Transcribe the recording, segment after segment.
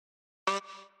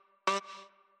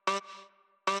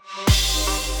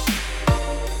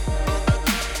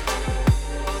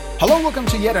Hello, welcome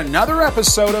to yet another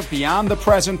episode of Beyond the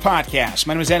Present podcast.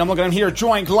 My name is Adam Logan. I'm here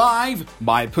joined live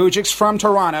by Pujix from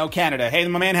Toronto, Canada. Hey,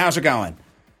 my man, how's it going?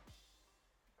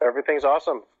 Everything's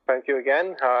awesome. Thank you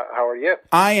again. How are you?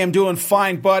 I am doing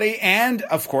fine, buddy. And,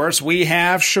 of course, we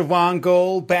have Siobhan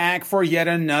Gold back for yet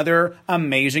another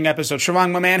amazing episode.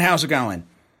 Siobhan, my man, how's it going?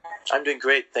 I'm doing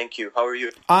great, thank you. How are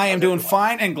you? I am doing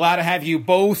fine and glad to have you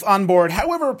both on board.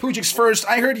 However, Pujix, first,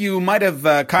 I heard you might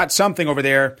have caught something over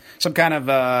there. Some kind of,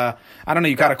 I don't know,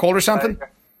 you caught a cold or something?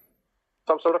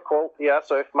 Some sort of cold, yeah.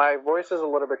 So if my voice is a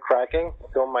little bit cracking,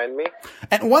 don't mind me.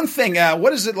 And one thing,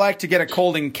 what is it like to get a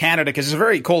cold in Canada? Because it's a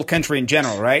very cold country in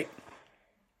general, right?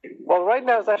 Well, right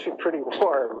now it's actually pretty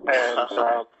warm,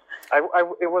 and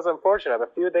it was unfortunate. A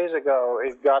few days ago,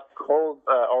 it got cold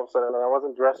all of a sudden, and I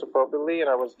wasn't dressed appropriately, and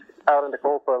I was out in the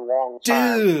cold for a long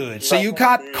time. Dude, so you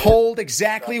got cold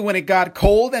exactly when it got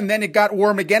cold, and then it got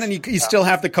warm again, and you still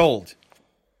have the cold.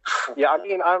 Yeah, I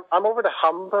mean, I'm over the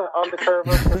hump on the curve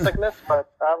of the sickness, but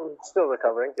I'm still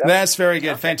recovering. Yeah. That's very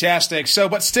good. Fantastic. So,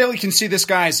 but still, you can see this,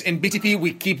 guys. In BTP,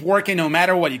 we keep working no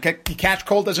matter what. You catch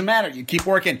cold, doesn't matter. You keep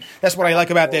working. That's what I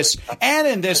like about this. And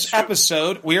in this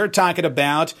episode, we are talking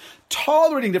about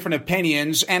tolerating different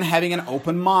opinions and having an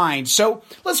open mind. So,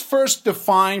 let's first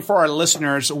define for our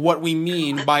listeners what we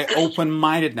mean by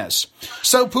open-mindedness.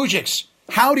 So, Pujix,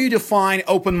 how do you define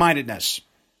open-mindedness?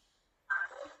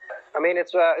 I mean,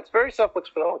 it's very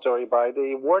self-explanatory by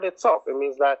the word itself. It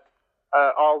means that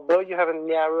although you have a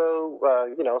narrow,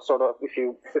 sort of,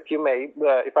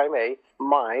 if I may,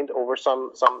 mind over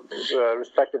some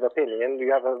respective opinion,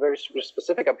 you have a very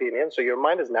specific opinion, so your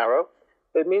mind is narrow.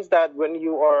 It means that when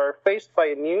you are faced by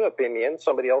a new opinion,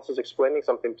 somebody else is explaining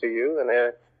something to you, and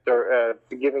they're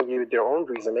giving you their own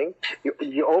reasoning.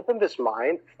 You open this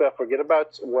mind, forget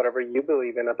about whatever you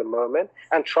believe in at the moment,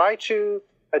 and try to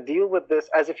deal with this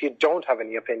as if you don't have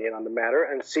any opinion on the matter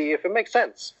and see if it makes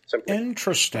sense. Simply.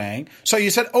 Interesting. So you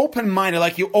said open-minded,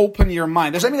 like you open your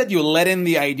mind. Does that mean that you let in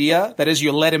the idea? That is,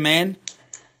 you let him in?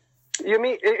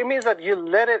 It means that you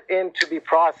let it in to be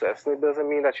processed. It doesn't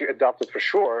mean that you adopt it for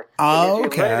sure.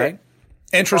 Okay.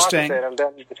 Interesting. And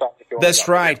then you decide if you want That's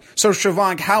to right. So,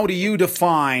 Siobhan, how do you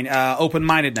define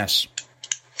open-mindedness?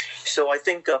 So I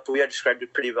think Puya described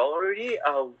it pretty well already.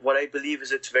 What I believe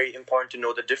is it's very important to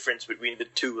know the difference between the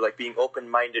two, like being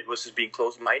open-minded versus being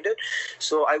closed-minded.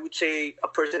 So I would say a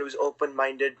person who's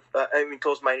open-minded,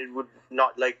 closed-minded would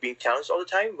not like being challenged all the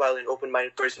time, while an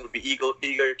open-minded person would be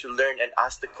eager to learn and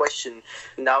ask the question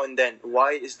now and then,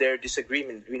 why is there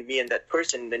disagreement between me and that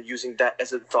person? And then using that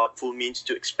as a thoughtful means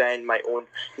to expand my own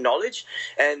knowledge.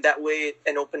 And that way,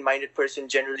 an open-minded person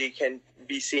generally can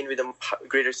be seen with a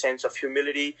greater sense of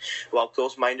humility, while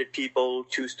closed-minded people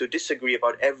choose to disagree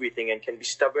about everything and can be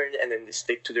stubborn, and then they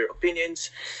stick to their opinions,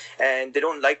 and they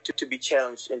don't like to be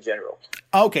challenged in general.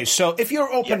 Okay, so if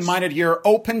you're open-minded, you're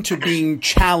open to being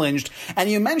challenged, and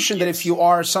you mentioned that if you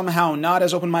are somehow not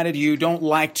as open-minded, you don't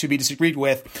like to be disagreed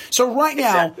with. So right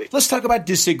now, let's talk about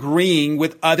disagreeing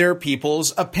with other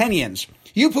people's opinions.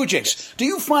 You, Pujix, do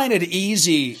you find it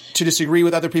easy to disagree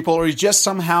with other people, or you just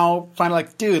somehow find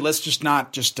like, dude, let's just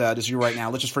not disagree right now.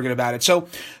 Let's just forget about it. So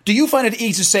do you find it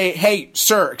easy to say, hey,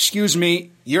 sir, excuse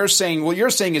me, what you're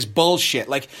saying is bullshit?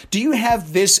 Like, do you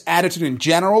have this attitude in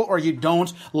general, or you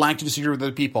don't like to disagree with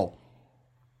other people?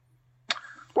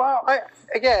 Well,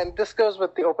 again, this goes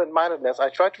with the open-mindedness. I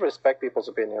try to respect people's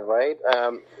opinion, right?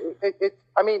 It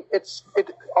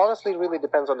honestly really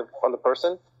depends on the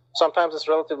person. Sometimes it's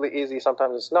relatively easy,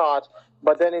 sometimes it's not.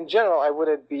 But then in general, I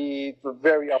wouldn't be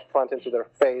very upfront into their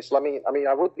face.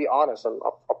 I would be honest and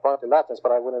upfront in that sense,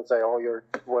 but I wouldn't say,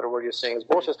 whatever you're saying is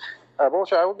bullshit. I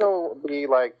would go be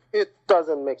like, it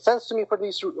doesn't make sense to me for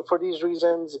these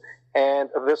reasons, and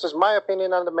this is my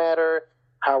opinion on the matter.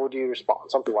 How would you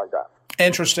respond? Something like that.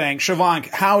 Interesting. Siobhan,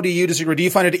 how do you disagree? Do you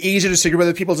find it easy to disagree with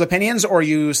other people's opinions, or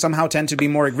you somehow tend to be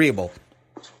more agreeable?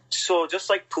 So just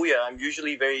like Puya, I'm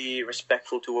usually very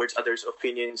respectful towards others'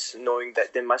 opinions, knowing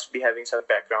that they must be having some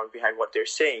background behind what they're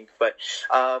saying. But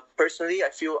personally,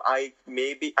 I feel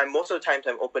most of the times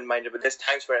I'm open-minded, but there's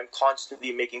times where I'm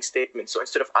constantly making statements. So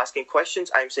instead of asking questions,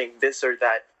 I'm saying this or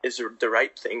that is the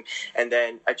right thing, and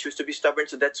then I choose to be stubborn.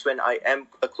 So that's when I am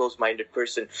a closed-minded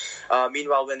person.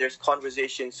 Meanwhile, when there's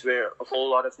conversations where a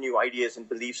whole lot of new ideas and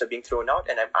beliefs are being thrown out,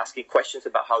 and I'm asking questions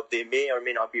about how they may or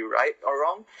may not be right or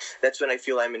wrong, that's when I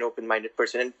feel I'm an open-minded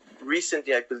person. And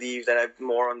recently, I believe that I'm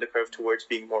more on the curve towards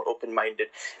being more open-minded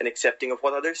and accepting of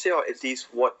what others say, or at least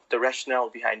what the rationale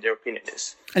behind their opinion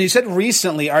is. And you said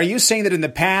recently, are you saying that in the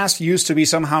past you used to be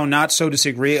somehow not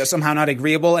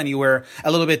agreeable, and you were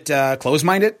a little bit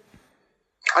closed-minded?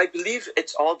 I believe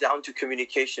it's all down to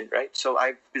communication, right? So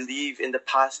I believe in the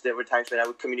past there were times when I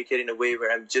would communicate in a way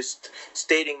where I'm just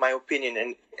stating my opinion,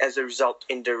 and as a result,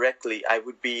 indirectly, I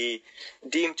would be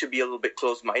deemed to be a little bit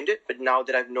closed-minded. But now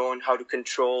that I've known how to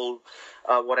control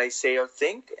what I say or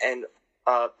think, and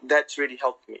that's really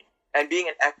helped me. And being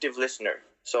an active listener,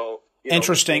 so.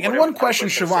 Interesting. And one question,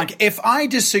 Shivank, if I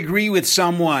disagree with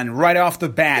someone right off the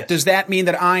bat, does that mean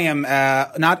that I am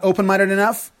not open-minded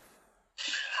enough?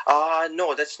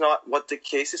 No, that's not what the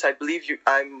case is. I believe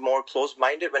I'm more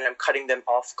closed-minded when I'm cutting them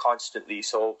off constantly.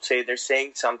 So say they're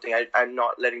saying something, I'm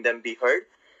not letting them be heard.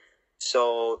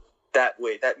 So that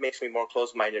way, that makes me more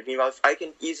closed-minded. Meanwhile, if I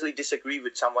can easily disagree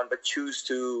with someone but choose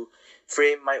to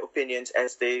frame my opinions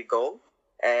as they go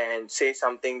and say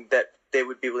something that they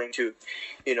would be willing to,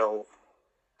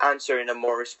 answer in a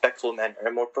more respectful manner, a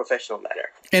more professional manner.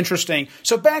 Interesting.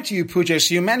 So back to you, Pujay.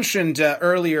 So you mentioned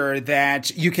earlier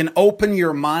that you can open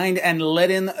your mind and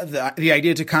let in the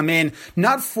idea to come in,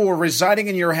 not for residing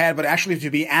in your head, but actually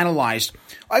to be analyzed.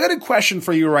 I got a question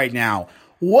for you right now.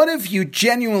 What if you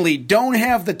genuinely don't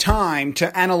have the time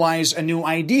to analyze a new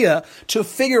idea to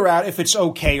figure out if it's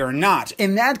okay or not?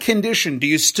 In that condition, do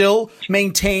you still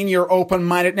maintain your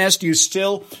open-mindedness? Do you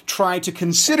still try to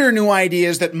consider new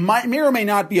ideas that may or may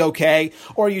not be okay,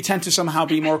 or you tend to somehow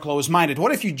be more closed-minded?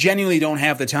 What if you genuinely don't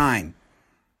have the time?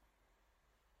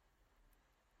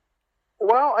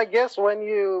 Well, I guess when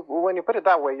you put it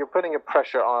that way, you're putting a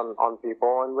pressure on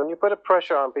people, and when you put a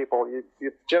pressure on people,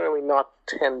 you generally not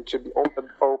tend to be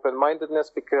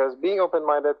open-mindedness, because being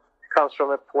open-minded comes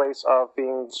from a place of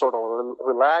being sort of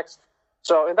relaxed.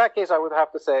 So in that case, I would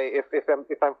have to say,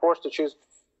 if I'm forced to choose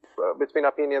between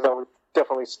opinions, I would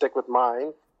definitely stick with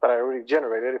mine that I already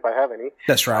generated, if I have any.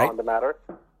 That's right. On the matter.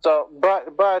 So, but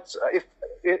if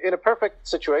in a perfect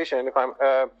situation, if I'm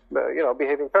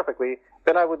behaving perfectly,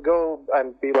 then I would go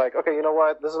and be like, okay, you know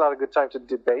what? This is not a good time to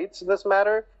debate this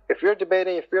matter. If you're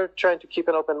debating, if you're trying to keep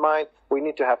an open mind, we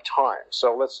need to have time.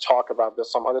 So let's talk about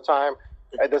this some other time.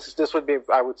 This would be,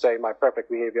 I would say, my perfect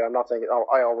behavior. I'm not saying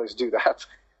I always do that.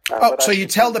 So you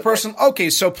tell the person, okay,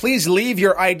 so please leave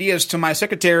your ideas to my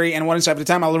secretary, and once I have the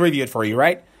time, I'll review it for you,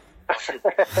 right?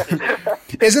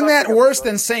 Isn't that worse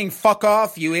than saying fuck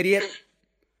off, you idiot?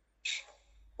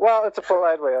 Well, it's a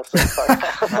polite way of saying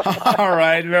fuck. All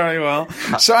right, very well.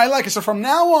 So I like it. So from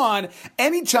now on,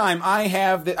 anytime I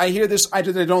hear this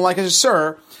idea that I don't like it,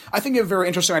 sir, I think you have a very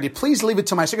interesting idea. Please leave it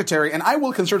to my secretary, and I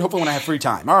will consider it hopefully when I have free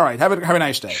time. All right, have a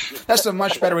nice day. That's a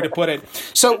much better way to put it.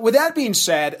 So with that being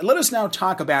said, let us now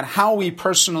talk about how we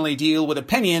personally deal with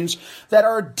opinions that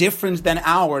are different than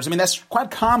ours. I mean, that's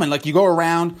quite common. Like, you go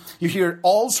around, you hear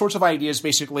all sorts of ideas,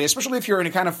 basically, especially if you're in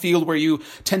a kind of field where you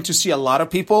tend to see a lot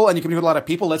of people, and you communicate with a lot of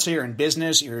people. Let's say you're in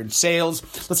business, you're in sales,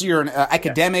 let's say you're an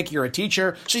academic, you're a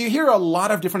teacher. So you hear a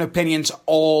lot of different opinions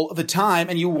all the time,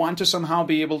 and you want to somehow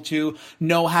be able to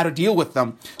know how to deal with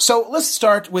them. So let's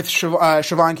start with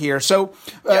Shivank here. So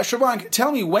Shivank,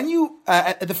 tell me, when you,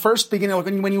 at the first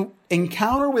beginning, when you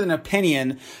encounter with an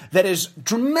opinion that is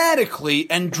dramatically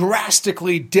and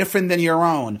drastically different than your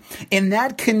own, in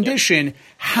that condition,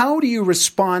 how do you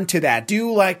respond to that? Do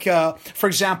you, like, for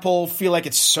example, feel like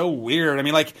it's so weird? I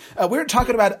mean, like, we're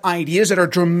talking about ideas that are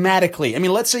dramatically, I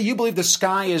mean, let's say you believe the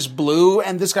sky is blue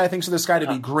and this guy thinks of the sky to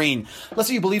be green. Let's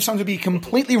say you believe something to be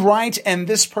completely right and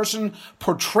this person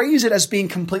portrays it as being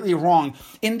completely wrong.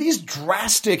 In these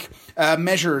drastic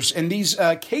measures, in these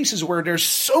cases where there's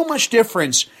so much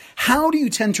difference, how do you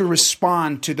tend to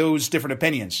respond to those different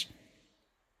opinions?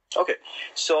 Okay,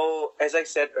 so as I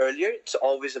said earlier, it's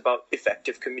always about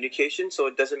effective communication. So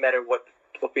it doesn't matter what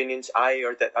opinions I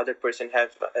or that other person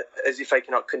have, as if I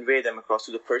cannot convey them across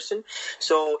to the person.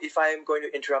 So if I am going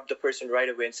to interrupt the person right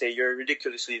away and say, you're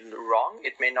ridiculously wrong,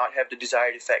 it may not have the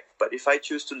desired effect. But if I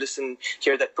choose to listen,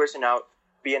 hear that person out,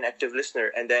 be an active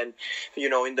listener, and then,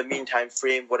 in the meantime,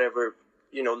 frame whatever,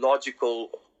 logical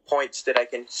points that I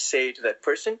can say to that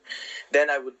person, then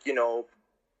I would,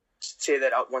 say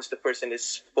that out once the person has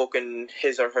spoken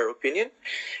his or her opinion.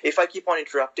 If I keep on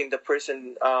interrupting the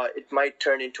person, it might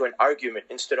turn into an argument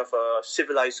instead of a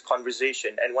civilized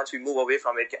conversation. And once we move away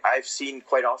from it, I've seen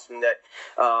quite often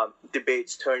that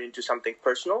debates turn into something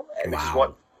personal, and which is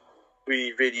what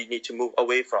we really need to move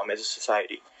away from as a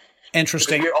society.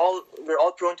 Interesting. Because we're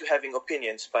all prone to having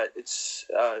opinions, but it's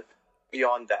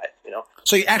beyond that,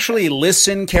 So you actually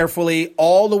listen carefully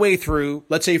all the way through,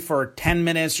 let's say for 10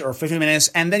 minutes or 15 minutes,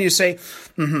 and then you say,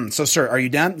 so sir, are you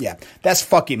done? Yeah, that's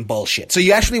fucking bullshit. So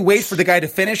you actually wait for the guy to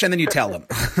finish, and then you tell him.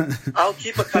 I'll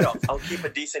keep a cutoff. I'll keep a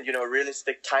decent,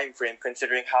 realistic time frame,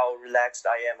 considering how relaxed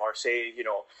I am, or say,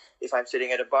 if I'm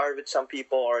sitting at a bar with some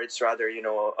people, or it's rather,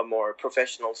 a more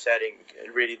professional setting.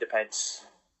 It really depends.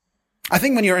 I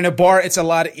think when you're in a bar, it's a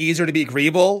lot easier to be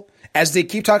agreeable. As they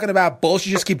keep talking about bullshit,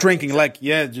 you just keep drinking. Like,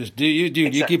 yeah, just do you, dude.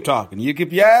 Exactly. You keep talking.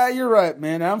 Yeah, you're right,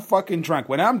 man. I'm fucking drunk.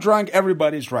 When I'm drunk,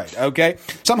 everybody's right, okay?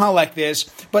 Somehow like this.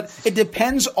 But it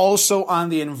depends also on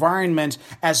the environment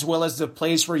as well as the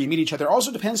place where you meet each other.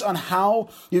 Also depends on how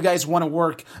you guys want to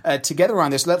work together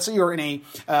on this. Let's say you're in a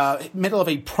middle of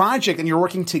a project and you're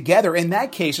working together. In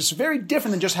that case, it's very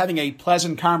different than just having a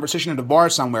pleasant conversation at a bar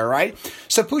somewhere, right?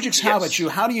 So, Pujix, how about you?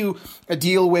 How do you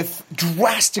deal with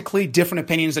drastically different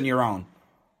opinions than your own?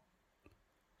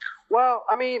 Well,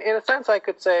 I mean, in a sense, I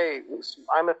could say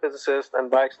I'm a physicist,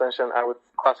 and by extension, I would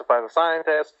classify as a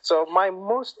scientist. So I'm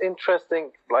most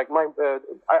interested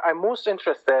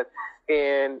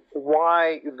in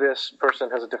why this person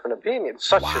has a different opinion,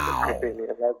 such a different opinion.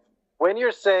 Like, when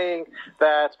you're saying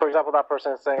that, for example, that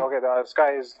person is saying, okay, the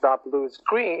sky is not blue, it's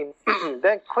green,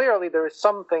 then clearly there is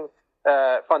something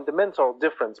fundamental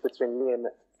difference between me and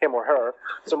him or her.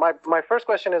 So my first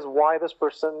question is why this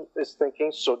person is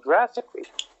thinking so drastically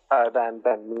than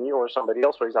me or somebody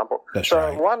else, for example. That's so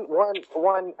right.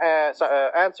 One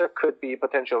answer could be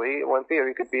potentially, one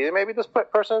theory could be maybe this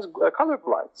person is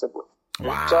colorblind simply.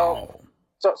 Wow.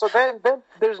 So then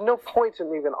there's no point in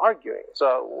even arguing.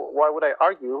 So why would I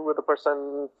argue with a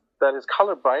person that is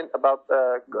colorblind about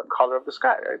the color of the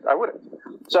sky? I wouldn't.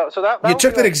 So that you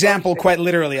took that example quite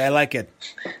literally. I like it.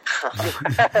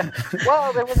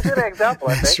 Well, that was a good example,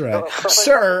 I think. That's right. So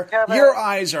Sir, your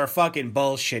eyes are fucking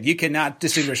bullshit. You cannot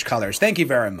distinguish colors. Thank you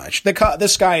very much. The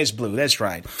sky is blue. That's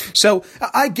right. So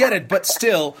I get it, but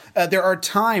still, there are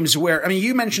times where, I mean,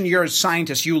 you mentioned you're a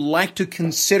scientist. You like to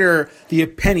consider the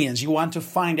opinions. You want to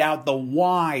find out the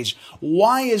whys.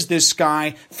 Why is this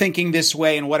guy thinking this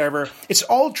way and whatever? It's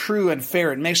all true and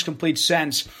fair. It makes complete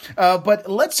sense. But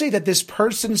let's say that this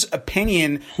person's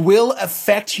opinion will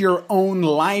affect your own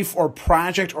life or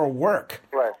project or work.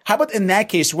 Right. How about in that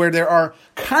case where there are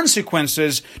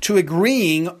consequences to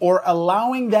agreeing or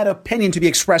allowing that opinion to be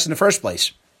expressed in the first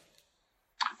place?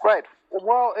 Right.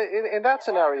 Well, in that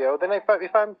scenario, then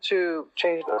if I'm to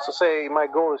change this, so say my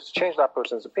goal is to change that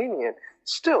person's opinion,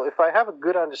 still, if I have a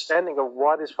good understanding of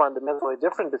what is fundamentally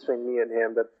different between me and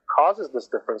him that causes this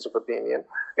difference of opinion,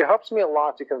 it helps me a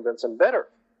lot to convince him better,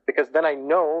 because then I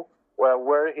know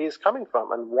where he's coming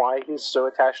from and why he's so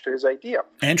attached to his idea.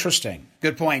 Interesting.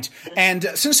 Good point. And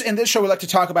since in this show we like to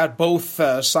talk about both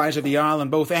sides of the aisle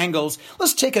and both angles,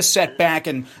 let's take a step back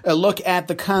and look at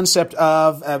the concept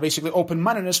of basically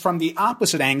open-mindedness from the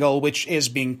opposite angle, which is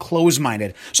being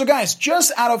closed-minded. So guys,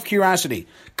 just out of curiosity,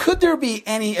 could there be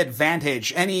any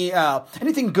advantage,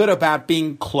 anything good about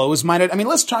being closed-minded? I mean,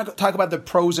 let's talk about the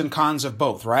pros and cons of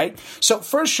both, right? So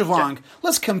first, Shivang,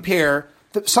 let's compare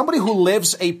somebody who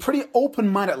lives a pretty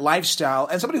open-minded lifestyle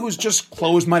and somebody who's just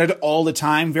closed-minded all the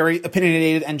time, very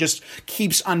opinionated, and just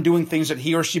keeps on doing things that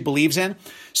he or she believes in.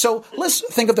 So let's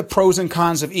think of the pros and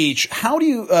cons of each. How do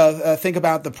you think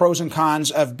about the pros and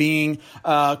cons of being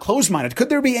closed-minded? Could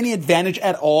there be any advantage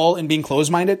at all in being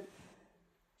closed-minded?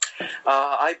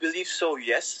 I believe so,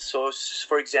 yes. So,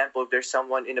 for example, if there's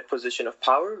someone in a position of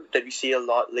power that we see a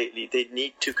lot lately, they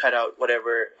need to cut out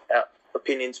whatever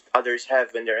opinions others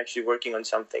have when they're actually working on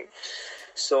something.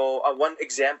 So one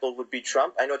example would be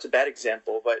Trump. I know it's a bad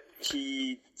example, but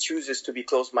he chooses to be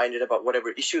closed-minded about whatever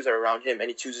issues are around him, and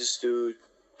he chooses to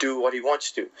do what he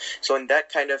wants to. So in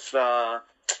that kind of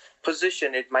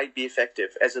position, it might be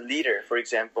effective. As a leader, for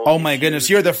example. Oh my goodness,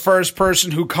 you're the first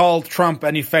person who called Trump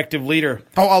an effective leader.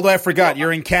 Oh, although I forgot,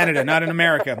 you're in Canada, not in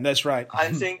America. That's right.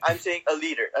 I'm saying a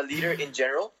leader. A leader in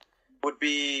general would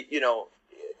be,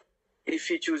 if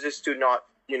he chooses to not,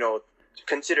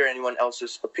 consider anyone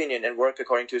else's opinion and work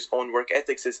according to his own work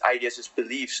ethics, his ideas, his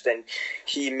beliefs, then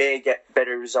he may get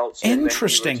better results.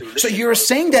 Interesting. So you're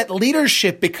saying that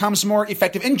leadership becomes more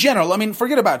effective in general. I mean,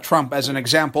 forget about Trump as an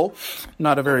example,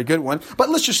 not a very good one, but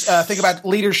let's just think about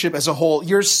leadership as a whole.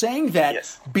 You're saying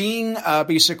that being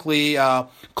basically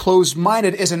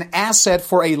closed-minded is an asset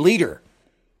for a leader.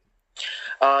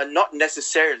 Not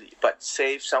necessarily, but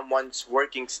say if someone's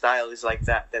working style is like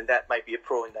that, then that might be a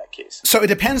pro in that case. So it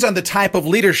depends on the type of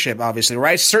leadership, obviously,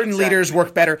 right? Certain leaders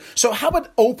work better. So how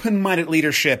about open-minded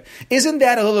leadership? Isn't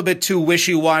that a little bit too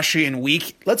wishy-washy and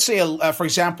weak? Let's say, for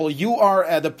example, you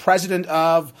are the president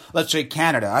of, let's say,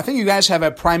 Canada. I think you guys have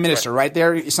a prime minister, right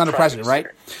there? It's not a president, right?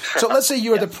 So let's say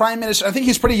you're the prime minister. I think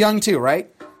he's pretty young too,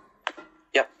 right?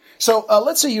 Yep. So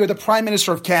let's say you're the Prime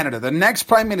Minister of Canada, the next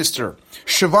Prime Minister,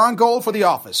 Siobhan Gold for the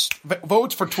office,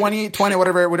 votes for 2020,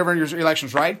 whatever your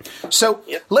elections, right? So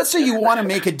let's say you want to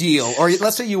make a deal, or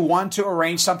let's say you want to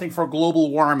arrange something for global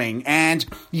warming, and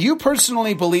you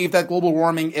personally believe that global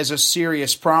warming is a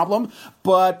serious problem,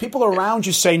 but people around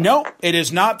you say, no, it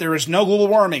is not. There is no global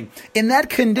warming. In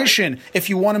that condition, if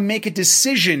you want to make a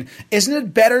decision, isn't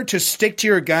it better to stick to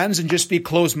your guns and just be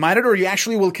closed-minded, or you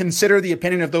actually will consider the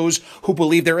opinion of those who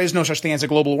believe there is no such thing as a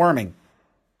global warming?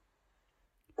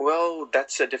 Well,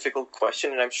 that's a difficult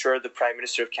question, and I'm sure the Prime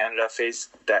Minister of Canada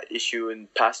faced that issue in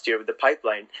past year with the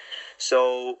pipeline.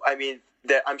 So, I mean,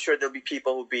 I'm sure there'll be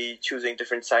people who'll be choosing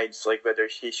different sides, like whether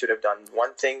he should have done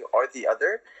one thing or the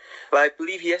other. But I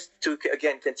believe he has to,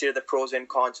 again, consider the pros and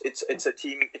cons. It's a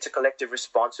team, it's a collective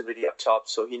responsibility up top.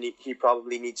 So he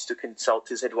probably needs to consult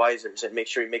his advisors and make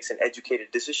sure he makes an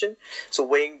educated decision. So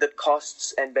weighing the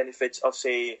costs and benefits of,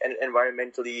 say, an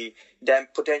environmentally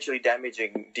potentially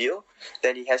damaging deal,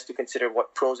 then he has to consider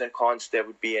what pros and cons there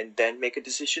would be and then make a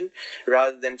decision,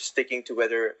 rather than sticking to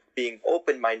whether being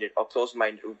open-minded or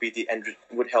closed-minded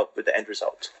would help with the end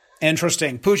result.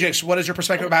 Interesting. Pujex, what is your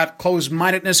perspective about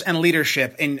closed-mindedness and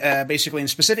leadership, in basically in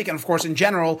specific, and of course in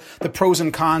general, the pros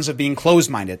and cons of being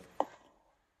closed-minded?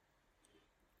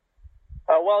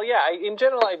 In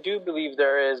general, I do believe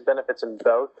there is benefits in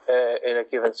both in a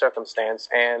given circumstance,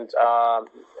 and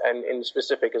in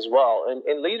specific as well.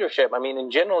 In leadership, I mean,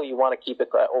 in general, you want to keep an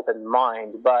open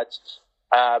mind, but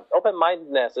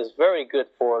open-mindedness is very good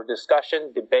for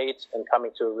discussion, debate, and coming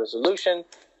to a resolution.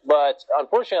 But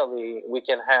unfortunately, we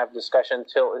can have discussion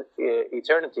till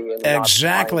eternity. And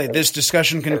exactly. This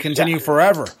discussion can continue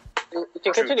forever. It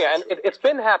can continue. And it's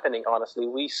been happening, honestly.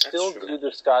 We still do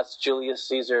discuss Julius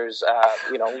Caesar's,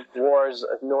 wars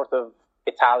north of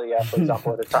Italia, for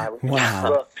example, at the time.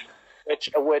 Wow.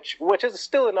 Which is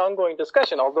still an ongoing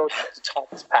discussion, although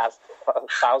it's past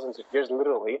thousands of years,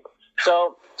 literally.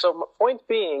 So my point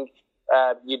being,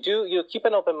 you keep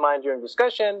an open mind during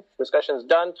discussion. Discussion is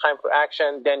done, time for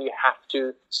action. Then you have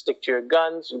to stick to your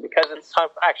guns because it's time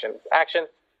for action. Action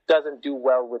doesn't do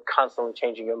well with constantly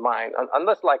changing your mind,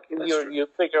 unless you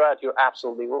figure out you're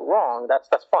absolutely wrong. That's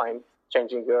fine,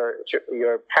 changing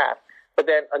your path. But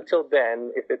then until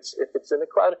then, if it's in a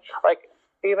cloud, like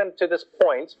even to this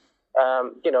point,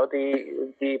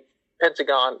 the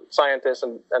Pentagon scientists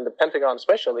and the Pentagon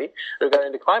especially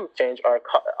regarding the climate change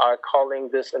are calling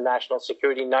this a national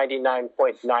security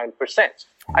 99.9%.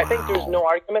 Wow. I think there's no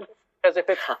argument, because if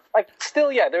it's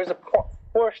there's a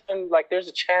portion, there's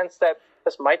a chance that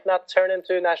this might not turn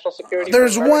into national security.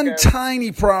 There's one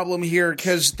tiny problem here,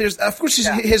 because of course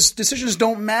his decisions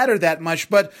don't matter that much,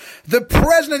 but the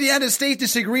President of the United States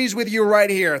disagrees with you right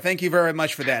here. Thank you very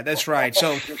much for that. That's right.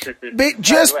 So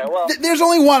there's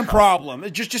only one problem.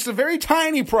 It's just a very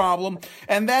tiny problem,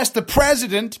 and that's the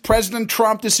President. President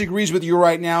Trump disagrees with you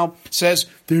right now, says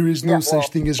there is no such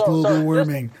thing as global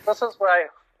warming. This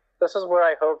is where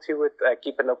I hoped he would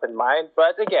keep an open mind.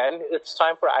 But again, it's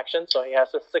time for action, so he has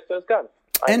to stick to his gun.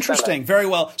 Interesting. Very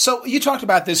well. So you talked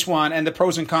about this one and the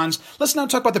pros and cons. Let's now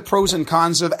talk about the pros and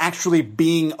cons of actually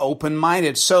being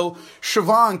open-minded. So,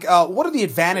 Siobhan, what are the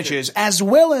advantages as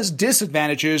well as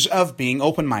disadvantages of being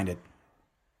open-minded?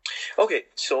 Okay,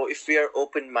 so if we are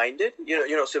open-minded,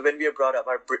 so when we are brought up,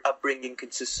 our upbringing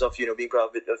consists of, being brought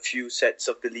up with a few sets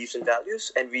of beliefs and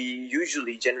values, and we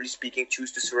usually, generally speaking,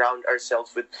 choose to surround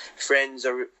ourselves with friends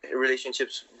or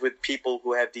relationships with people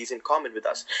who have these in common with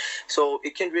us. So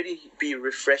it can really be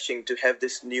refreshing to have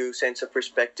this new sense of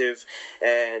perspective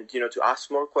and, to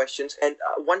ask more questions. And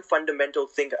one fundamental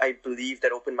thing I believe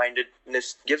that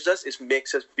open-mindedness gives us is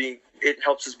it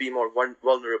helps us be more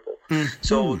vulnerable. Mm-hmm.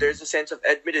 So there's a sense of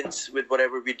admittance with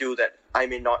whatever we do that I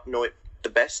may not know it the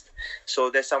best. So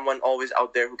there's someone always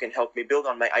out there who can help me build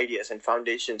on my ideas and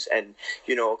foundations and,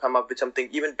 come up with something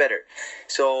even better.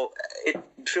 So it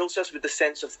fills us with a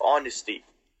sense of honesty.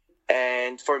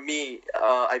 And for me,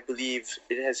 I believe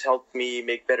it has helped me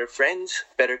make better friends,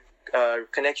 better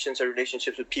connections or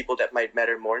relationships with people that might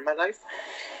matter more in my life.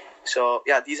 So,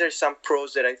 these are some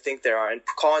pros that I think there are. And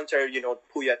cons are,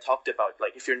 Puya talked about.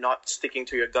 Like, if you're not sticking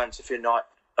to your guns, if you're not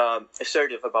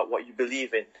assertive about what you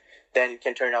believe in, then it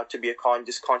can turn out to be a con,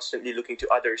 just constantly looking to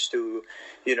others to,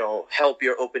 help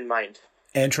your open mind.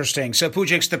 Interesting. So,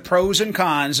 Pujex, the pros and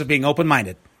cons of being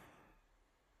open-minded.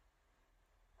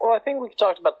 Well, I think we've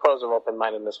talked about pros of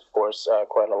open-mindedness, of course,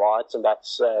 quite a lot, and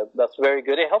that's very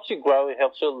good. It helps you grow. It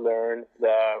helps you learn,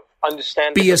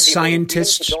 understand. Be a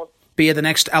scientist. Be the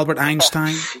next Albert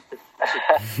Einstein.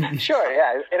 Sure,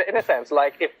 yeah. In a sense,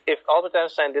 like if Albert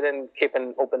Einstein didn't keep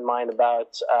an open mind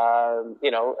about,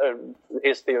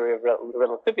 his theory of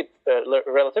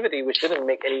relativity, which didn't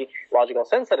make any logical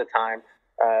sense at the time,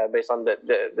 based on the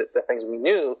things we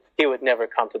knew, he would never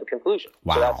come to the conclusion.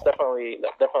 Wow. So that's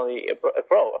definitely a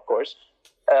pro, of course.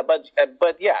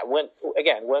 But yeah, when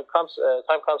it comes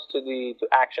time comes to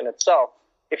action itself,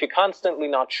 if you're constantly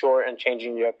not sure and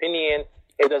changing your opinion,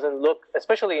 it doesn't look,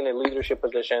 especially in a leadership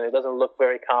position, it doesn't look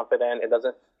very confident.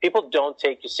 People don't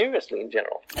take you seriously in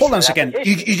general. Hold on a second.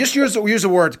 You just use the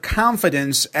word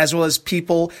confidence as well as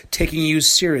people taking you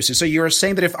seriously. So you're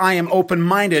saying that if I am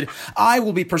open-minded, I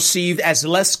will be perceived as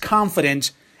less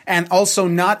confident and also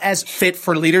not as fit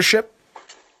for leadership?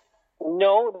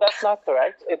 No, that's not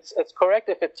correct. It's correct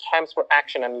if it's times for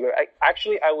action, and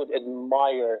I would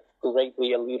admire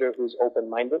greatly a leader who's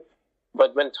open-minded.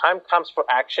 But when time comes for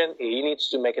action, he needs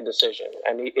to make a decision,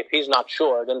 and if he's not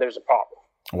sure, then there's a problem.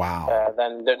 Wow.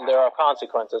 Then there are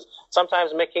consequences.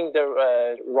 Sometimes making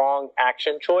the wrong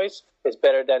action choice is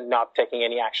better than not taking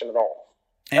any action at all.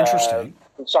 Interesting.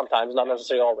 Sometimes, not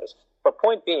necessarily always. But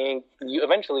point being, you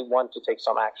eventually want to take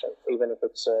some action, even if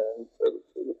it's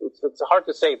hard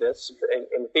to say this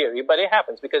in theory, but it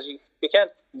happens because you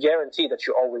can't guarantee that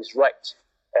you're always right.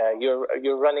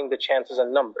 You're running the chances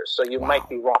and numbers, so you might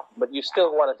be wrong, but you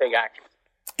still want to take action.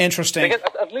 Interesting. Because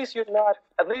at least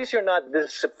you're not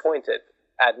disappointed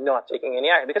at not taking any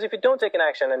action. Because if you don't take an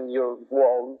action and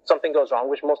something goes wrong,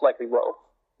 which most likely will,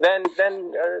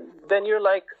 then you're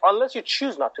like, unless you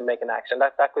choose not to make an action,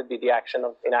 that could be the action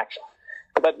of inaction.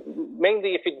 But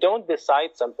mainly, if you don't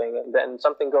decide something and then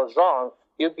something goes wrong,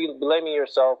 you'll be blaming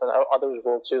yourself, and others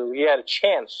will too. You had a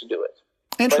chance to do it.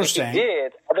 Interesting. But if you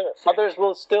did, others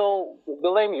will still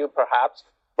blame you, perhaps,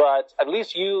 but at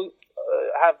least you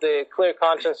have the clear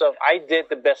conscience of, I did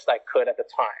the best I could at the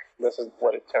time. This is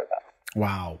what it turned out.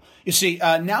 Wow. You see,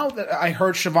 now that I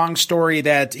heard Shivang's story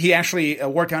that he actually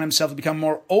worked on himself to become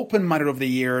more open-minded over the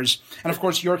years, and of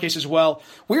course your case as well,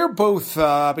 we're both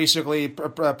basically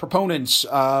proponents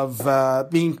of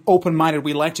being open-minded.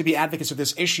 We like to be advocates of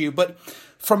this issue, but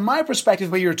from my perspective,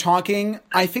 the way you're talking,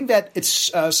 I think that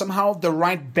it's somehow the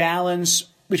right balance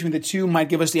between the two might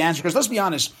give us the answer. Because let's be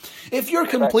honest, if you're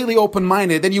completely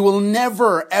open-minded, then you will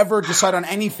never, ever decide on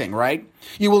anything, right?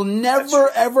 You will never,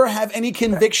 ever have any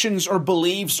convictions or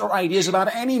beliefs or ideas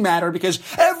about any matter because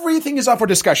everything is up for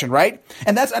discussion, right?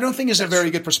 And that's, I don't think, is a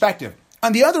very good perspective.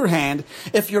 On the other hand,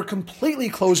 if you're completely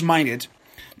closed-minded,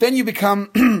 then you become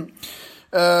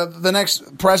the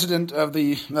next president of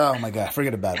the, oh my God,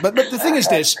 forget about it. But the thing is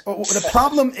this, the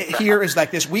problem here is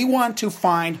like this. We want to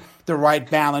find the right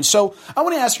balance. So I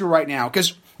want to ask you right now,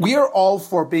 because we are all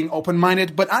for being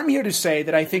open-minded, but I'm here to say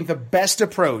that I think the best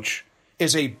approach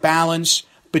is a balance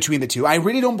between the two. I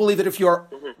really don't believe that if you're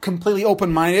completely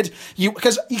open-minded,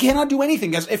 because you cannot do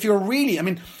anything. Because if you're really, I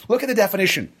mean, look at the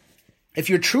definition. If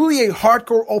you're truly a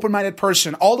hardcore open-minded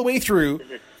person all the way through,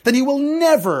 then you will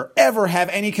never, ever have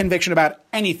any conviction about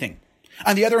anything.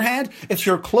 On the other hand, if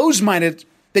you're closed-minded,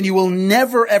 then you will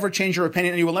never, ever change your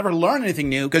opinion and you will never learn anything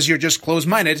new because you're just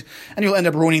closed-minded and you'll end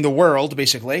up ruining the world,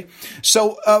 basically.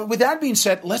 So with that being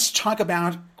said, let's talk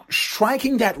about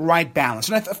striking that right balance.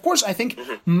 And of course, I think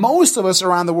most of us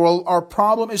around the world, our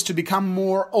problem is to become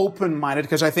more open-minded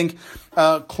because I think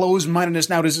closed-mindedness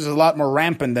nowadays is a lot more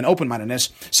rampant than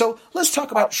open-mindedness. So let's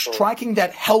talk about striking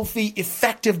that healthy,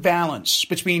 effective balance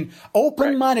between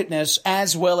open-mindedness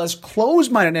as well as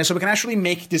closed-mindedness so we can actually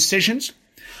make decisions.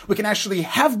 We can actually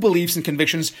have beliefs and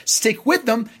convictions, stick with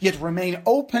them, yet remain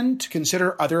open to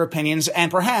consider other opinions and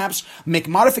perhaps make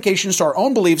modifications to our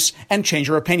own beliefs and change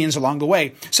our opinions along the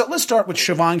way. So let's start with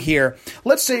Shivang here.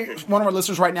 Let's say one of our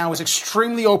listeners right now is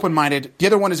extremely open-minded. The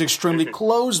other one is extremely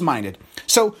closed-minded.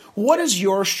 So what is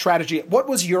your strategy? What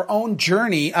was your own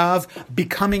journey of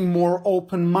becoming more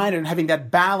open-minded and having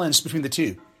that balance between the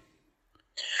two?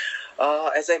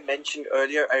 As I mentioned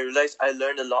earlier, I realized I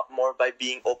learned a lot more by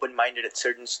being open-minded at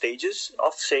certain stages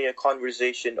of, say, a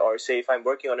conversation, or say if I'm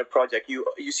working on a project.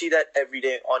 You see that every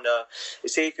day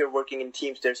say if you're working in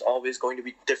teams, there's always going to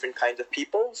be different kinds of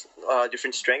people,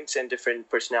 different strengths and different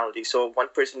personalities. So one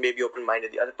person may be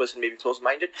open-minded, the other person may be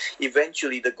closed-minded.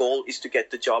 Eventually, the goal is to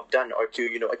get the job done or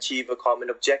to, achieve a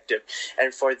common objective.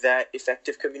 And for that,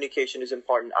 effective communication is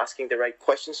important. Asking the right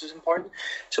questions is important.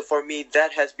 So for me,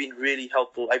 that has been really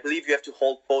helpful. I believe you have to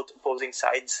hold both opposing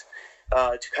sides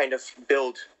to kind of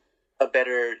build a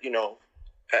better,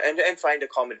 and find a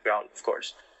common ground, of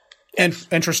course. And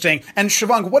interesting. And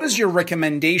Shivang, what is your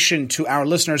recommendation to our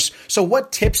listeners? So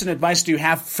what tips and advice do you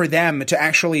have for them to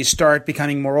actually start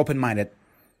becoming more open-minded?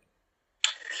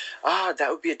 That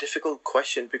would be a difficult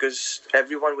question because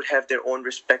everyone would have their own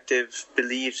respective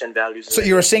beliefs and values. So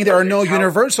you're saying there are no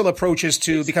universal approaches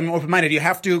to becoming open-minded. You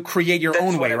have to create your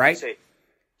own way, right?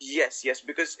 Yes,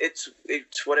 because it's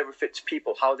whatever fits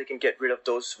people, how they can get rid of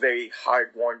those very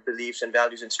hard-worn beliefs and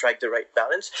values and strike the right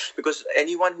balance. Because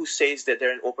anyone who says that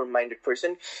they're an open-minded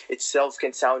person itself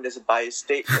can sound as a biased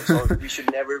statement. So we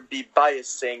should never be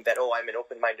biased saying that, I'm an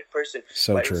open-minded person.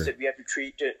 But true. Instead, we have to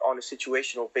treat it on a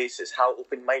situational basis. How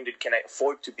open-minded can I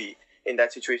afford to be in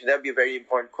that situation? That would be a very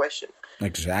important question.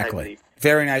 Exactly.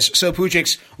 Very nice. So,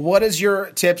 Pujix, what are your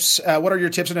tips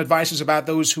and advices about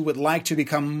those who would like to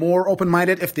become more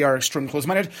open-minded if they are extremely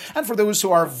closed-minded, and for those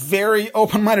who are very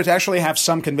open-minded to actually have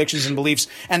some convictions and beliefs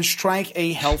and strike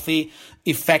a healthy,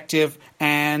 effective,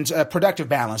 and productive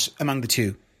balance among the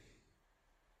two?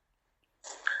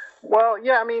 Well,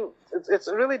 yeah, I mean, it's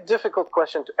a really difficult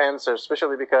question to answer,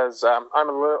 especially because I'm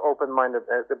a little open-minded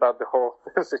about the whole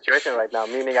situation right now,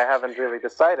 meaning I haven't really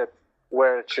decided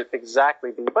where it should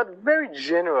exactly be. But very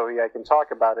generally, I can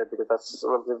talk about it because that's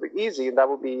relatively easy. And that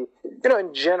would be,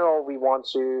 in general, we want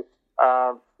to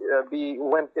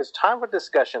when it's time for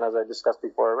discussion, as I discussed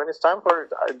before, when it's time for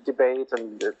debate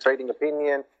and trading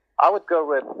opinion, I would go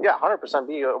with,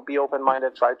 100% be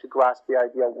open-minded, try to grasp the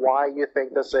idea why you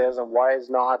think this is and why it's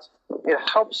not. It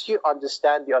helps you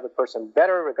understand the other person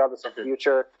better, regardless of the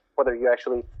future, whether you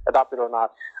actually adopt it or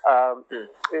not.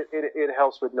 It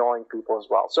helps with knowing people as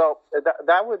well. So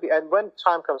that would be, and when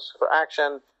time comes for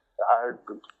action,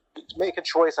 make a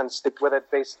choice and stick with it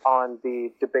based on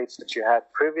the debates that you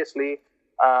had previously.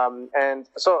 And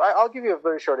so I'll give you a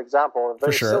very short example, a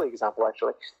very silly example,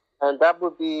 actually. And that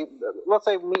would be, let's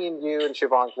say me and you and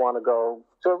Shivank want to go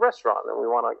to a restaurant and we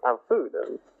want to have food.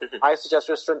 And I suggest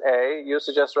restaurant A, you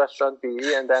suggest restaurant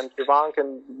B, and then Shivank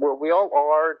and we all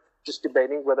are just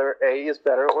debating whether A is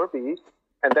better or B.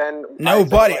 And then no,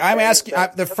 buddy, I'm asking.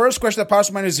 The first question that pops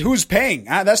to mind is who's paying.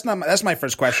 That's my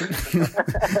first question.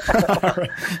 Right.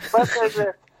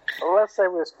 Let's say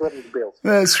we're splitting the bills.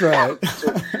 That's right.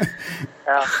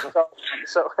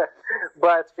 So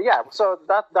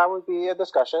that would be a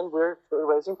discussion. We're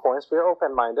raising points. We're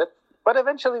open-minded, but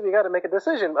eventually we got to make a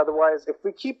decision. Otherwise, if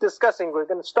we keep discussing, we're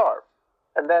going to starve.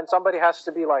 And then somebody has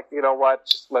to be like, you know what?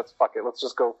 Let's fuck it. Let's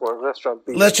just go for a restaurant.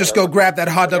 Let's just go grab that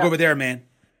hot dog over there, man.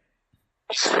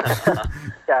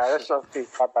 Restaurant B,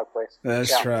 hot dog place.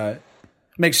 That's right.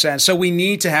 Makes sense. So we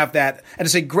need to have that. And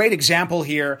it's a great example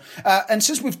here. And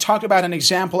since we've talked about an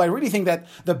example, I really think that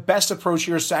the best approach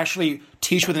here is to actually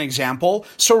teach with an example.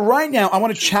 So right now, I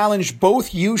want to challenge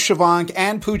both you, Shivank,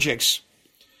 and Pujix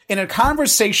in a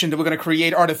conversation that we're going to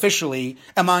create artificially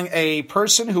among a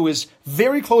person who is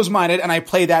very close-minded, and I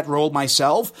play that role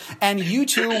myself, and you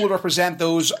two will represent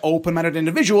those open-minded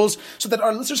individuals so that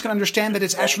our listeners can understand that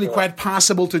it's actually quite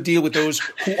possible to deal with those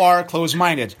who are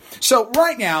close-minded. So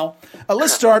right now,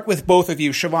 let's start with both of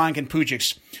you, Shivank and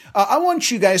Pujix. I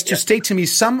want you guys to state to me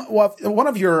one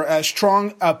of your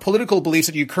strong political beliefs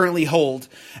that you currently hold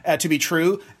to be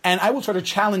true, and I will try to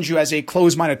challenge you as a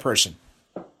closed-minded person.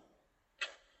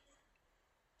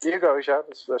 You go, Isha.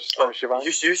 Shivank.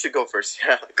 You should go first.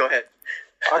 Yeah, go ahead.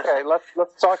 Okay,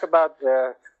 let's talk about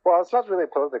it's not really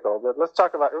political, but let's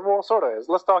talk about, sort of is.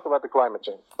 Let's talk about the climate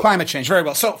change. Climate change, very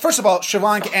well. So, first of all,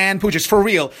 Shivank and Pujix, for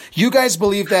real, you guys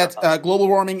believe that global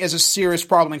warming is a serious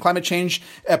problem and climate change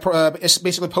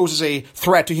basically poses a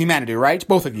threat to humanity, right?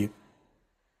 Both of you.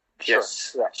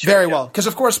 Yes. Sure. Very well. Because,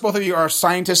 of course, both of you are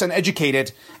scientists and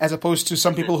educated, as opposed to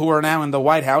some people who are now in the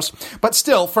White House. But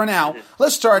still, for now,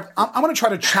 let's start. I'm going to try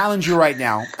to challenge you right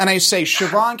now. And I say,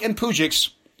 Shivank and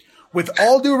Pujix, with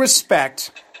all due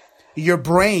respect, your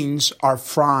brains are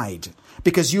fried.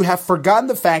 Because you have forgotten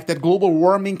the fact that global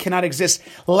warming cannot exist.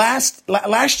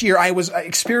 Last year, I was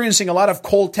experiencing a lot of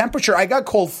cold temperature. I got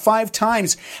cold 5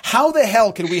 times. How the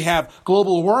hell could we have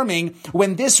global warming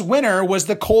when this winter was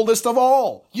the coldest of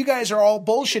all? You guys are all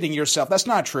bullshitting yourself. That's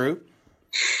not true.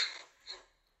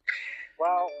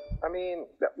 Well, I mean,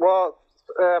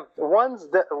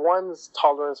 one's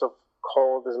tolerance of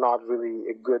cold is not really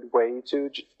a good way to...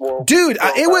 Dude,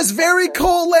 it was very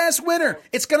cold last winter.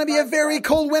 It's going to be a very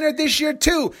cold winter this year,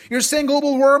 too. You're saying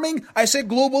global warming? I said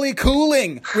globally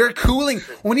cooling. We're cooling.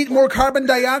 We need more carbon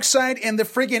dioxide in the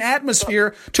freaking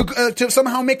atmosphere to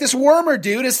somehow make this warmer,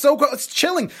 dude. It's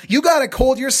chilling. You got a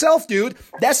cold yourself, dude.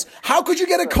 How could you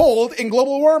get a cold in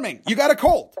global warming? You got a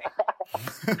cold.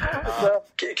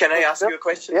 Can I ask you a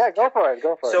question? Yeah, go for it.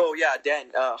 So, Dan,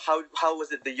 how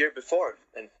was it the year before?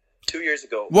 And 2 years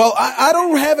ago. Well, I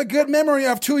don't have a good memory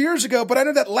of 2 years ago, but I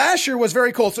know that last year was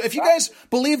very cold. So if you guys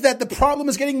believe that the problem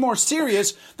is getting more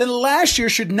serious, then last year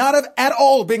should not have at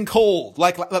all been cold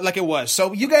like it was.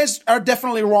 So you guys are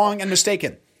definitely wrong and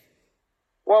mistaken.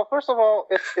 Well, first of all,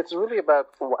 it's really about,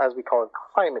 as we call it,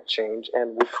 climate change,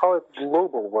 and we call it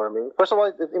global warming. First of all,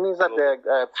 it means that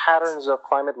the patterns of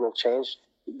climate will change.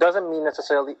 It doesn't mean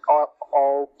necessarily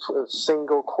all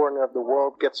single corner of the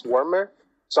world gets warmer.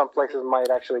 Some places might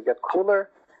actually get cooler.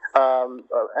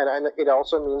 And it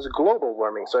also means global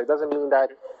warming. So it doesn't mean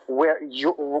that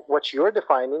what you're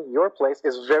defining, your place,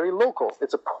 is very local.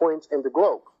 It's a point in the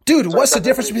globe. Dude, what's the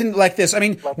difference between like this? I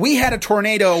mean, we had a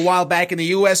tornado a while back in the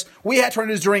U.S. We had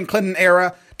tornadoes during Clinton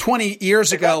era 20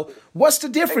 years ago. What's the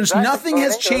difference? Exactly. Nothing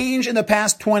has changed in the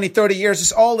past 20, 30 years.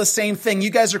 It's all the same thing. You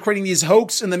guys are creating these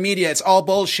hoax in the media. It's all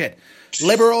bullshit.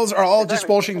 Liberals are all just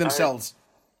bullshitting themselves.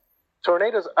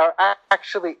 Tornadoes are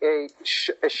actually a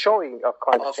showing of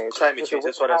climate change.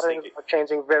 That's what I was thinking. Are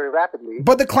changing very rapidly.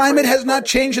 But the climate has not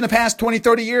changed in the past 20,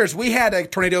 30 years. We had a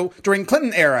tornado during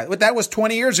Clinton era. That was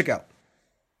 20 years ago.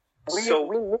 We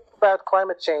knew about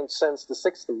climate change since the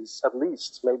 60s, at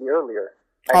least, maybe earlier.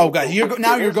 Oh, God. You're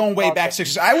going way back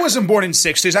 60s. I wasn't born in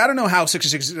 60s. I don't know how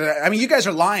 66. I mean, you guys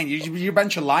are lying. You're a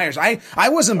bunch of liars. I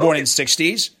wasn't born in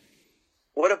 60s.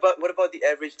 What about the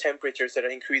average temperatures that are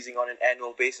increasing on an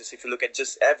annual basis? If you look at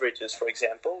just averages, for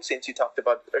example, since you talked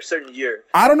about a certain year.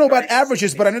 I don't know about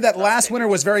averages, but I know that last winter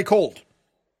was very cold.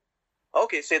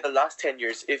 Okay, say the last 10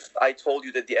 years, if I told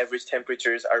you that the average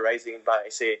temperatures are rising by,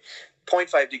 say,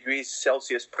 0.5 degrees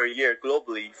Celsius per year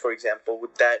globally, for example,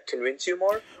 would that convince you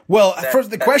more? Well, first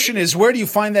the question is, where do you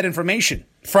find that information?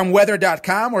 From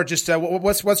weather.com or just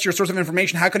what's your source of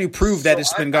information? How can you prove that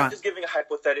it's been gone? I'm just giving a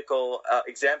hypothetical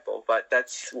example, but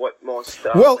that's what most...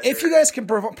 well, if you guys can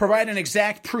provide an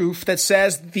exact proof that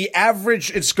says the average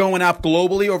is going up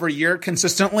globally over a year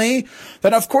consistently,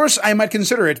 then of course I might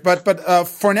consider it. But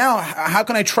for now, how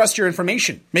can I trust your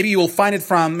information? Maybe you will find it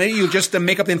maybe you'll just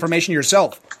make up the information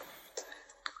yourself.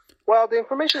 Well, the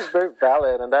information is very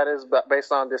valid, and that is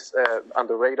based on this on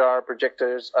the radar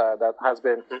projectors that has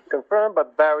been confirmed,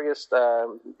 but various,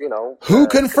 Who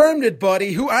confirmed it,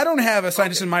 buddy? I don't have a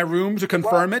scientist in my room to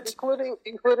confirm it.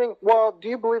 Including. Well, do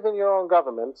you believe in your own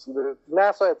government?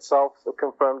 NASA itself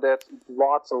confirmed it.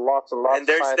 Lots and lots and lots. And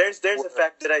there's a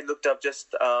fact that I looked up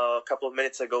just a couple of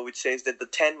minutes ago, which says that the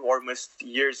 10 warmest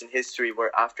years in history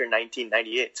were after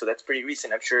 1998. So that's pretty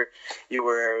recent. I'm sure you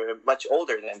were much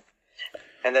older then.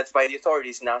 And that's by the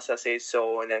authorities. NASA says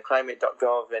so, and then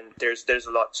climate.gov, and there's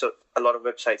a lot of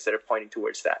websites that are pointing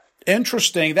towards that.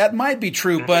 Interesting. That might be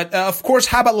true, but of course,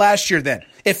 how about last year then?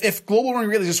 If global warming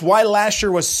really is why last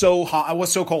year was so hot,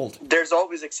 was so cold? There's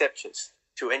always exceptions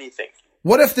to anything.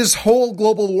 What if this whole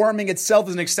global warming itself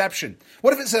is an exception?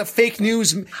 What if it's a fake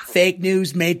news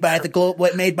made by the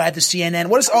CNN?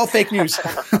 What is all fake news?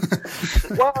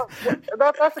 Well,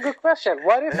 that's a good question.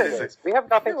 What if it is? We have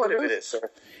nothing to lose,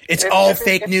 sir. It's all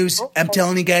fake news. I'm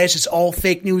telling you guys, it's all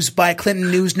fake news by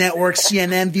Clinton News Network,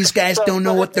 CNN. These guys don't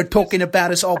know what they're talking about.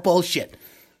 It's all bullshit.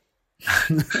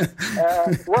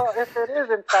 Well, if it is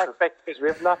in fact fake news, we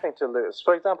have nothing to lose.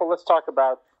 For example, let's talk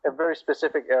about a very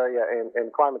specific area in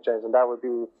climate change, and that would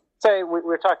be, say,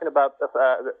 we're talking about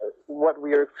what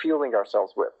we are fueling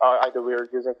ourselves with. Either we're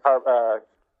using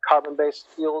carbon-based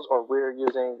fuels, or we're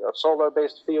using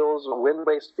solar-based fuels, or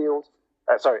wind-based fuels.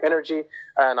 Energy,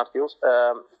 not fuels.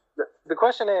 The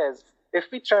question is, if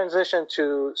we transition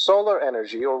to solar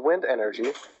energy or wind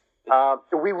energy,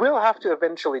 we will have to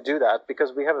eventually do that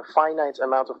because we have a finite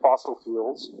amount of fossil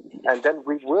fuels, and then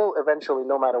we will eventually,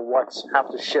 no matter what,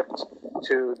 have to shift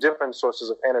to different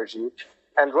sources of energy.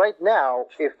 And right now,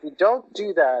 if we don't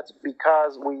do that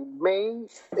because we may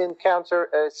encounter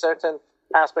certain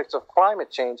aspects of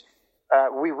climate change,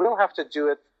 we will have to do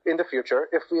it in the future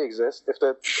if we exist, if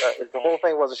the whole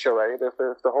thing was a charade, if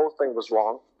the whole thing was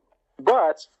wrong.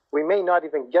 But we may not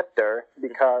even get there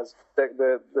because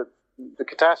the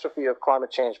catastrophe of climate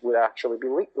change would actually be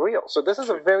real. So this is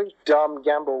a very dumb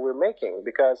gamble we're making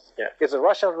because it's a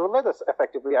Russian roulette,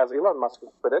 effectively, as Elon Musk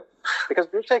put it, because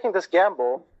we're taking this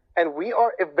gamble and we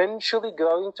are eventually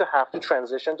going to have to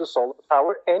transition to solar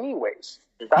power anyways.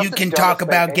 You can talk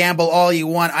about gamble all you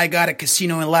want. I got a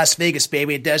casino in Las Vegas,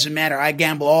 baby. It doesn't matter. I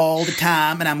gamble all the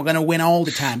time, and I'm going to win all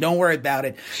the time. Don't worry about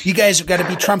it. You guys have got to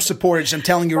be Trump supporters. I'm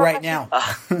telling you right now.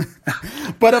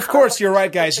 But, of course, you're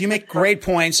right, guys. You make great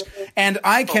points, and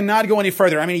I cannot go any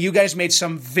further. I mean, you guys made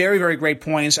some very, very great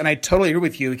points, and I totally agree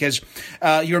with you because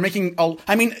you're making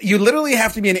you literally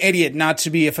have to be an idiot not to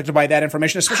be affected by that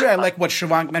information, especially I like what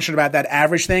Siobhan mentioned about that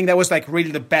average thing. That was, like, really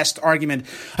the best argument.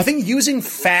 I think using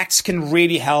facts can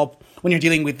really help when you're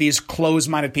dealing with these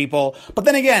closed-minded people. But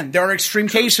then again, there are extreme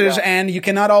cases, and you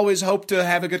cannot always hope to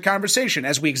have a good conversation,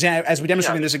 as we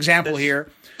demonstrate in this example here.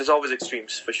 There's always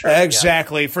extremes, for sure.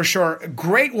 Exactly, for sure.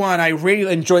 Great one. I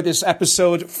really enjoyed this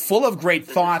episode, full of great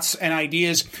thoughts and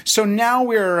ideas. So now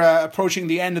we're approaching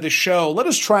the end of the show. Let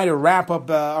us try to wrap up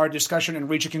our discussion and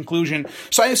reach a conclusion.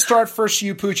 So I start first,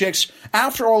 you, Pucex.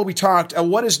 After all we talked,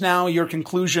 what is now your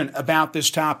conclusion about this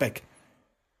topic?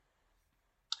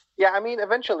 Yeah, I mean,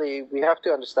 eventually we have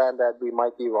to understand that we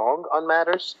might be wrong on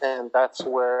matters, and that's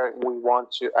where we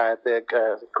want to add the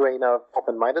grain of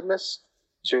open-mindedness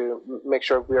to make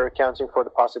sure we are accounting for the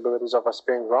possibilities of us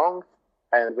being wrong.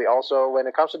 And we also, when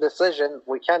it comes to decision,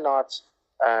 we cannot,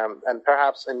 and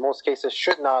perhaps in most cases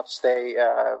should not stay,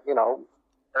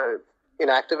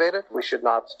 inactivated. We should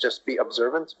not just be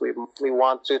observant. We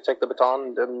want to take the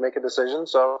baton and make a decision.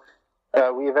 So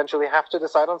we eventually have to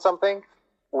decide on something.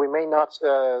 We may not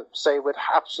say with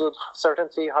absolute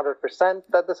certainty, 100%,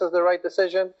 that this is the right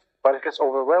decision, but if it's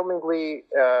overwhelmingly,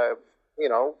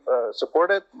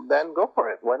 supported, then go for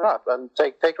it. Why not? And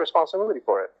take responsibility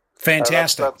for it.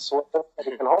 Fantastic. That's what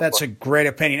you can hope That's for. a great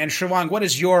opinion. And Shivang, what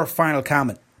is your final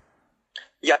comment?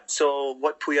 Yeah, so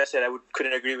what Puya said, I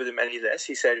couldn't agree with him any less.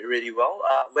 He said it really well.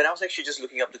 When I was actually just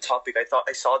looking up the topic,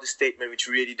 I saw this statement which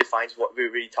really defines what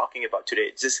we're really talking about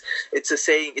today. It's a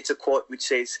saying, it's a quote which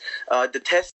says, the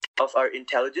test of our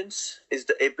intelligence is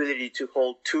the ability to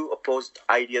hold two opposed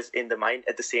ideas in the mind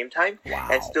at the same time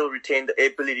and still retain the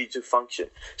ability to function.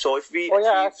 So if we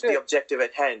achieve the objective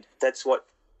at hand, that's what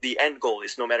the end goal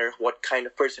is, no matter what kind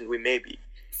of person we may be.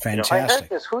 Fantastic. I heard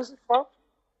this. Who's it from?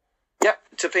 Yeah,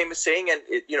 it's a famous saying, and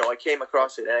I came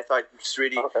across it, and I thought it's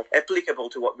really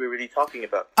applicable to what we're really talking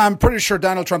about. I'm pretty sure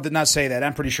Donald Trump did not say that.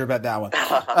 I'm pretty sure about that one.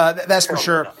 That's for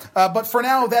sure. But for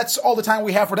now, that's all the time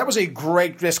we have for. That was a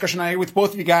great discussion I had with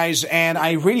both of you guys, and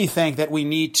I really think that we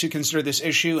need to consider this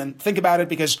issue and think about it,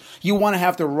 because you want to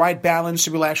have the right balance to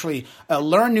be able to actually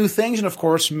learn new things and, of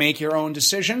course, make your own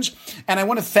decisions. And I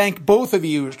want to thank both of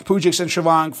you, Pucex and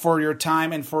Shivang, for your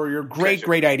time and for your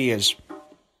great ideas.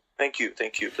 Thank you.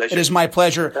 Pleasure. It is my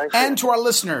pleasure. And to our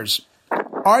listeners,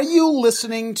 are you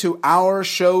listening to our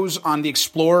shows on the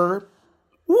Explorer?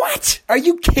 What? Are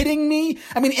you kidding me?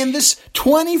 I mean, in this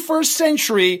 21st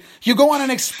century, you go on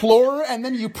an Explorer and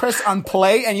then you press on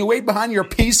play and you wait behind your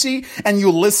PC and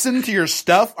you listen to your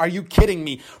stuff? Are you kidding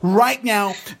me? Right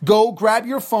now, go grab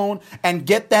your phone and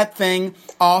get that thing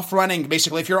off running.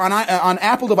 Basically, if you're on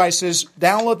Apple devices,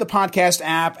 download the podcast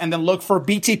app and then look for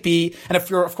BTP. And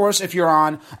if you're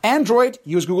on Android,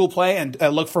 use Google Play and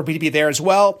look for BTP there as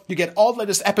well. You get all the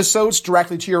latest episodes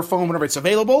directly to your phone whenever it's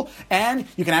available, and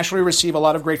you can actually receive a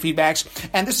lot of great feedbacks.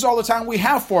 And this is all the time we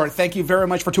have for it. Thank you very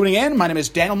much for tuning in. My name is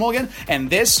Daniel Mulligan, and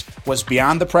this was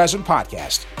Beyond the Present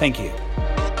Podcast. Thank you.